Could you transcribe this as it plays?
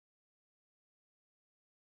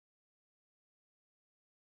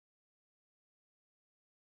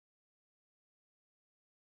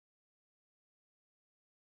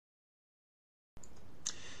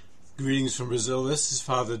Greetings from Brazil. This is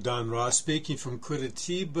Father Don Roth speaking from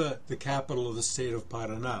Curitiba, the capital of the state of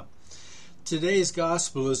Paraná. Today's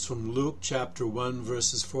gospel is from Luke chapter 1,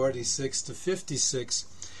 verses 46 to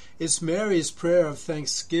 56. It's Mary's prayer of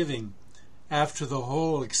thanksgiving after the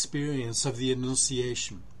whole experience of the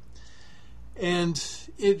Annunciation. And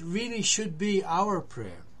it really should be our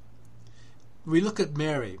prayer. We look at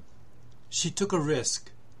Mary. She took a risk.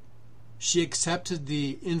 She accepted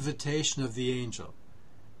the invitation of the angel.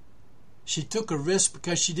 She took a risk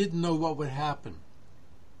because she didn't know what would happen.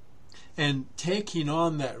 And taking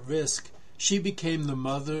on that risk, she became the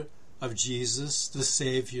mother of Jesus, the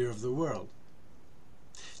Savior of the world.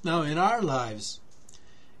 Now, in our lives,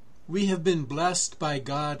 we have been blessed by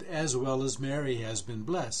God as well as Mary has been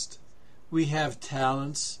blessed. We have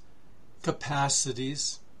talents,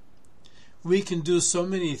 capacities. We can do so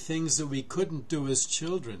many things that we couldn't do as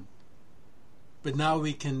children. But now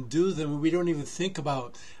we can do them. We don't even think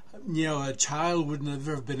about, a child would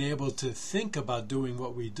never have been able to think about doing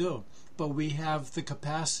what we do. But we have the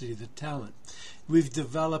capacity, the talent. We've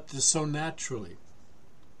developed this so naturally.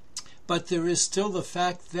 But there is still the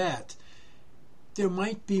fact that there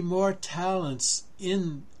might be more talents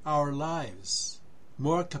in our lives,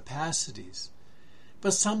 more capacities.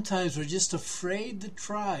 But sometimes we're just afraid to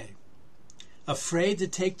try, afraid to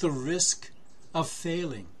take the risk of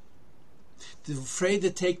failing. Afraid to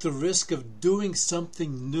take the risk of doing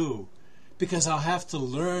something new because I'll have to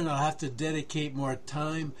learn, I'll have to dedicate more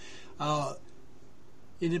time, and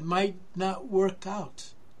it might not work out.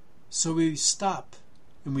 So we stop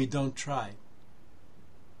and we don't try.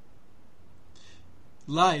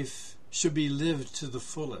 Life should be lived to the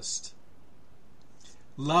fullest,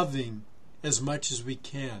 loving as much as we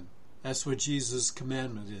can. That's what Jesus'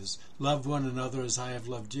 commandment is. Love one another as I have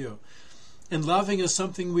loved you. And loving is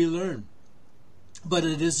something we learn. But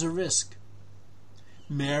it is a risk.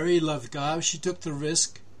 Mary loved God. She took the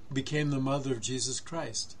risk, became the mother of Jesus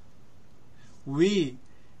Christ. We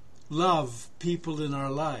love people in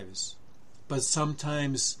our lives, but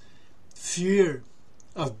sometimes fear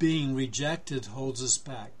of being rejected holds us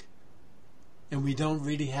back. And we don't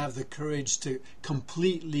really have the courage to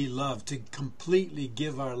completely love, to completely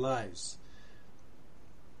give our lives.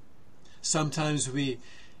 Sometimes we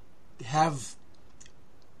have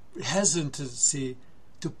hesitancy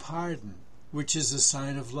to pardon, which is a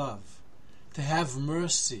sign of love. To have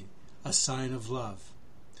mercy, a sign of love.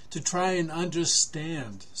 To try and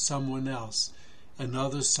understand someone else,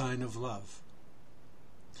 another sign of love.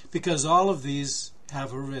 Because all of these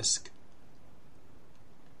have a risk.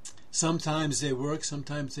 Sometimes they work,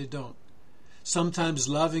 sometimes they don't. Sometimes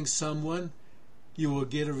loving someone, you will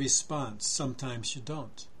get a response. Sometimes you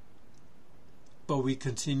don't. But we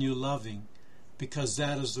continue loving because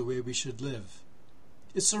that is the way we should live.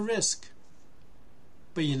 It's a risk.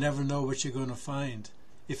 But you never know what you're going to find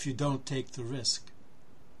if you don't take the risk.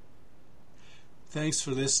 Thanks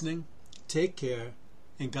for listening. Take care,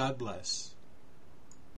 and God bless.